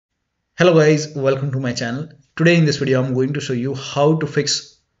Hello guys, welcome to my channel. Today in this video I'm going to show you how to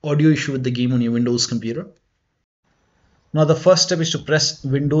fix audio issue with the game on your Windows computer. Now the first step is to press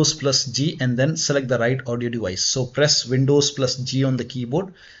Windows plus G and then select the right audio device. So press Windows plus G on the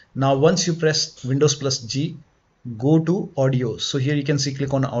keyboard. Now once you press Windows plus G, go to audio. So here you can see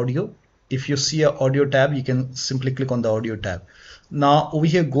click on audio. If you see an audio tab, you can simply click on the audio tab. Now over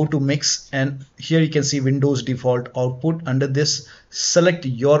here go to mix, and here you can see Windows default output. Under this, select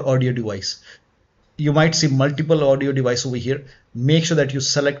your audio device. You might see multiple audio device over here. Make sure that you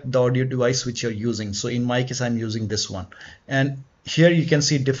select the audio device which you're using. So in my case I'm using this one, and here you can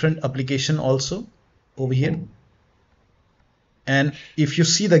see different application also over here. And if you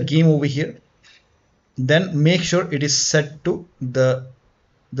see the game over here, then make sure it is set to the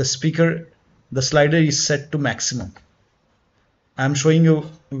speaker, the slider is set to maximum. I'm showing you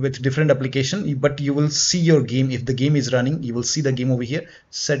with different application, but you will see your game. If the game is running, you will see the game over here.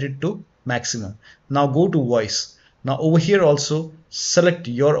 Set it to maximum. Now go to voice. Now over here also select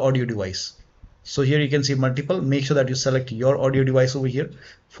your audio device. So here you can see multiple. Make sure that you select your audio device over here.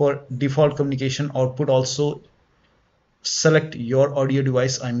 For default communication output also select your audio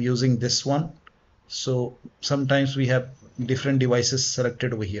device. I'm using this one. So sometimes we have different devices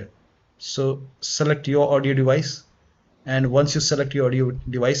selected over here. So select your audio device. And once you select your audio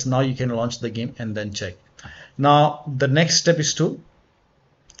device, now you can launch the game and then check. Now the next step is to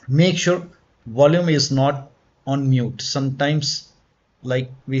make sure volume is not on mute. Sometimes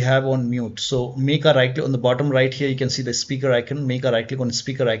like we have on mute. So make a right click on the bottom right here. You can see the speaker icon. Make a right click on the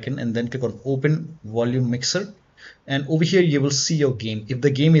speaker icon and then click on open volume mixer. And over here you will see your game. If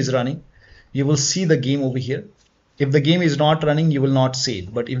the game is running, you will see the game over here. If the game is not running, you will not see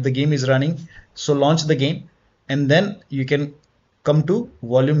it. But if the game is running, so launch the game. And then you can come to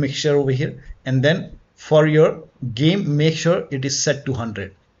volume mixture over here, and then for your game make sure it is set to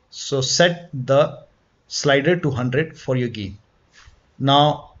 100. So set the slider to 100 for your game.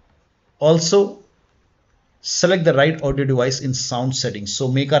 Now also select the right audio device in sound settings. So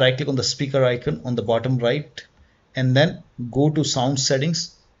make a right click on the speaker icon on the bottom right and then go to sound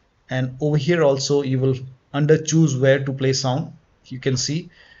settings, and over here also you will under choose where to play sound, you can see.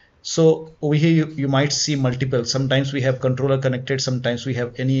 So over here you might see multiple. Sometimes we have controller connected, sometimes we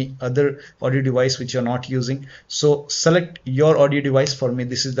have any other audio device which you're not using. So select your audio device. For me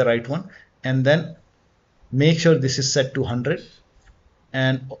this is the right one, and then make sure this is set to 100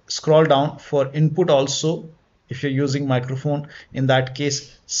 and scroll down. For input also, if you're using microphone, in that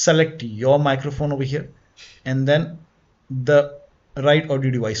case select your microphone over here and then the right audio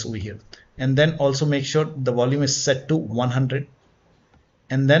device over here, and then also make sure the volume is set to 100.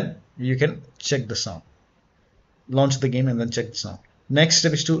 And then you can check the sound, launch the game and then check the sound. Next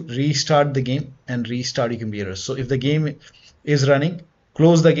step is to restart the game and restart your computer. So if the game is running,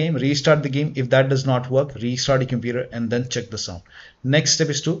 close the game, restart the game. If that does not work, restart your computer and then check the sound. Next step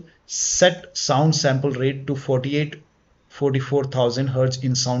is to set sound sample rate to 44,000 Hz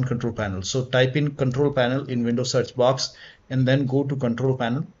in sound control panel. So type in control panel in Windows search box and then go to control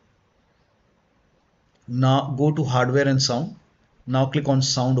panel. Now go to hardware and sound. Now click on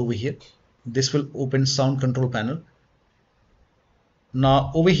sound over here. This will open sound control panel. Now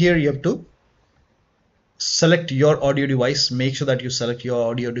over here you have to select your audio device. Make sure that you select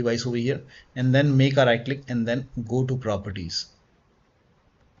your audio device over here and then make a right click and then go to properties.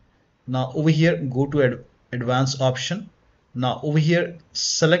 Now over here go to advanced option. Now over here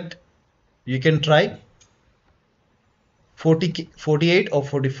select, you can try 48 or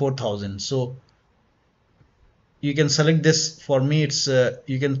 44,000. So you can select this. For me it's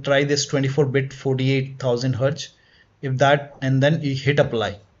you can try this 24-bit 48,000 Hz. If that, and then you hit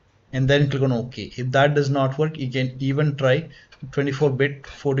apply and then click on OK. If that does not work, you can even try 24-bit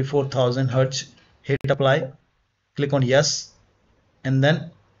 44,000 Hz. Hit apply, click on yes, and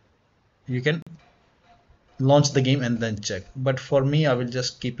then you can launch the game and then check. But for me I will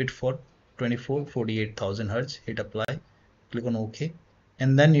just keep it for 48,000 Hz. Hit apply, click on OK,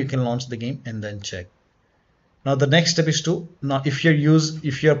 and then you can launch the game and then check. Now the next step is to, now if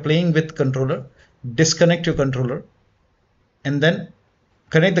you're playing with controller, disconnect your controller and then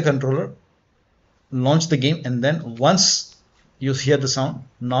connect the controller, launch the game, and then once you hear the sound,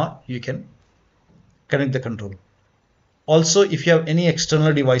 now you can connect the controller. Also if you have any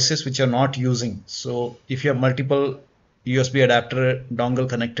external devices which you're not using, so if you have multiple USB adapter dongle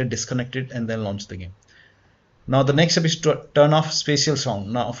connected, disconnect it and then launch the game. Now the next step is to turn off spatial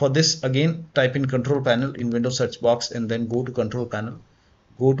sound. Now for this again type in control panel in Windows search box and then go to control panel,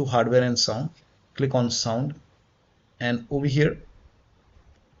 go to hardware and sound, click on sound, and over here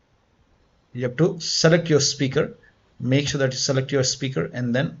you have to select your speaker. Make sure that you select your speaker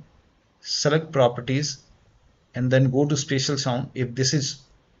and then select properties, and then go to spatial sound. If this is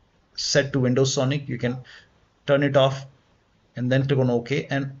set to Windows Sonic, you can turn it off and then click on OK,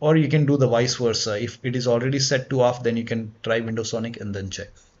 and or you can do the vice versa. If it is already set to off, then you can try Windows Sonic and then check.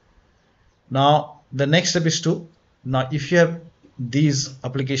 Now the next step is to, now if you have these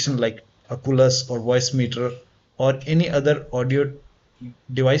applications like Oculus or Voice Meter or any other audio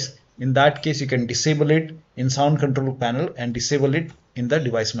device, in that case you can disable it in sound control panel and disable it in the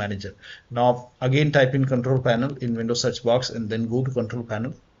device manager. Now again type in control panel in Windows search box and then go to control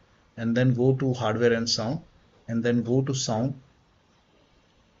panel and then go to hardware and sound and then go to sound.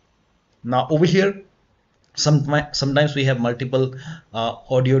 Now over here sometimes we have multiple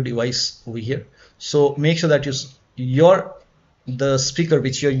audio device over here, so make sure that the speaker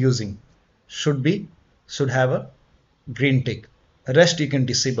which you're using should have a green tick. Rest you can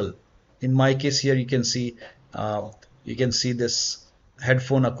disable. In my case here you can see this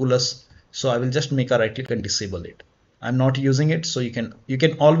headphone Oculus, so I will just make a right click and disable it. I'm not using it, so you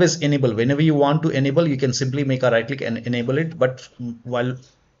can always enable. Whenever you want to enable, you can simply make a right click and enable it, but while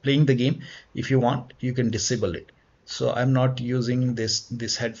playing the game, if you want, you can disable it. So I'm not using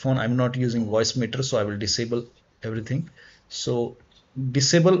this headphone, I'm not using Voice Meter, so I will disable everything. So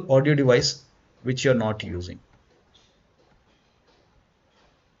disable audio device which you're not using.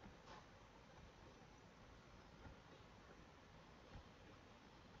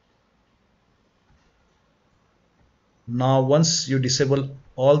 Now once you disable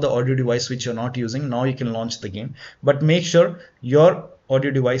all the audio device which you're not using, now you can launch the game, but make sure your audio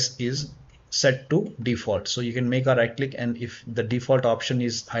device is set to default. So you can make a right click, and if the default option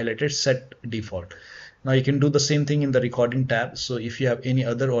is highlighted, set default. Now you can do the same thing in the recording tab. So if you have any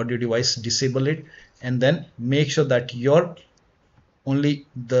other audio device, disable it and then make sure that only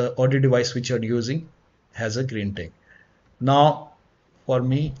the audio device which you're using has a green tick. Now for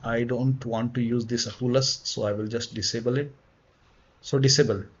me, I don't want to use this Oculus, so I will just disable it. So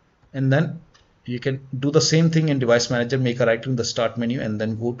disable, and then you can do the same thing in device manager. Make a right click in the start menu and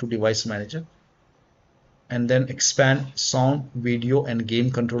then go to device manager and then expand sound, video and game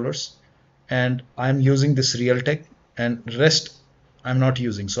controllers, and I'm using this Realtek, and rest I'm not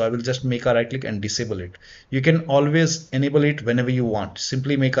using, so I will just make a right click and disable it. You can always enable it whenever you want.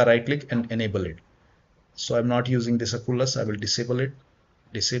 Simply make a right click and enable it. So I'm not using this Oculus, I will disable it.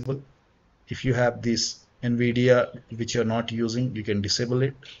 Disable. If you have this NVIDIA which you're not using, you can disable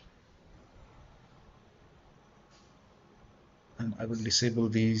it, and I will disable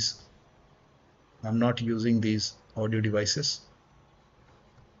these. I'm not using these audio devices.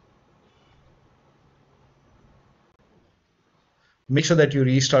 Make sure that you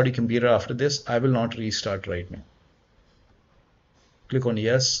restart your computer after this. I will not restart right now. Click on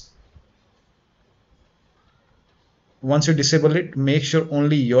yes. Once you disable it, make sure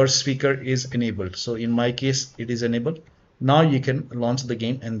only your speaker is enabled. So in my case, it is enabled. Now you can launch the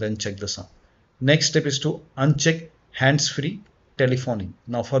game and then check the sound. Next step is to uncheck hands-free telephony.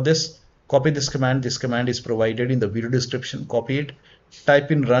 Now for this, copy this command. This command is provided in the video description. Copy it,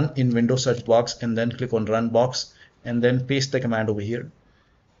 type in run in Windows search box and then click on run box and then paste the command over here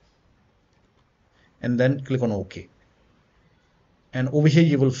and then click on OK. And over here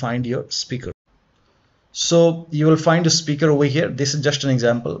you will find your speaker. So you will find a speaker over here. This is just an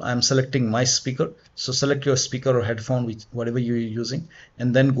example. I'm selecting my speaker. So select your speaker or headphone, whatever you're using,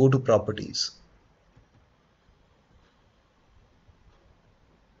 and then go to properties.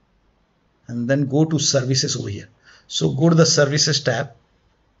 And then go to services over here. So go to the services tab.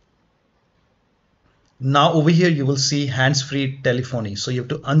 Now over here you will see hands-free telephony. So you have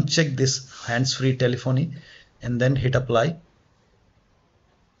to uncheck this hands-free telephony and then hit apply.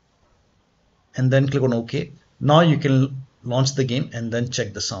 And then click on OK. Now you can launch the game and then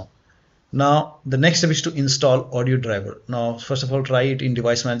check the sound. Now the next step is to install audio driver. Now first of all, try it in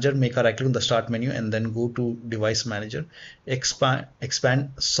device manager. Make a right click on the start menu and then go to device manager.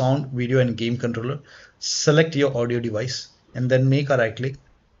 Expand sound, video and game controller. Select your audio device and then make a right click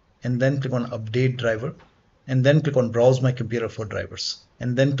and then click on update driver and then click on browse my computer for drivers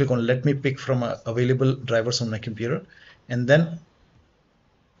and then click on let me pick from available drivers on my computer. And then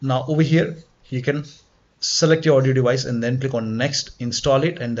now over here you can select your audio device and then click on next, install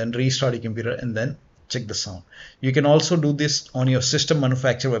it and then restart your computer and then check the sound. You can also do this on your system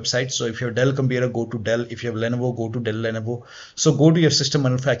manufacturer website. So if you have Dell computer, go to Dell. If you have Lenovo, go to Dell Lenovo. So go to your system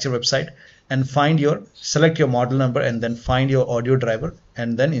manufacturer website and select your model number and then find your audio driver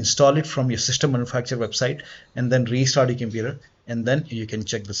and then install it from your system manufacturer website and then restart your computer and then you can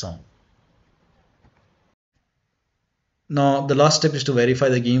check the sound. Now the last step is to verify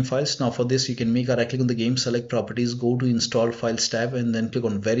the game files. Now for this you can make a right click on the game, select properties, go to install files tab and then click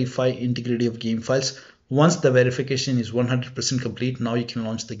on verify integrity of game files. Once the verification is 100% complete, now you can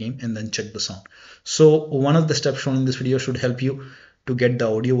launch the game and then check the sound. So one of the steps shown in this video should help you to get the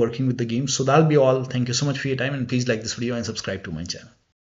audio working with the game. So that'll be all. Thank you so much for your time and please like this video and subscribe to my channel.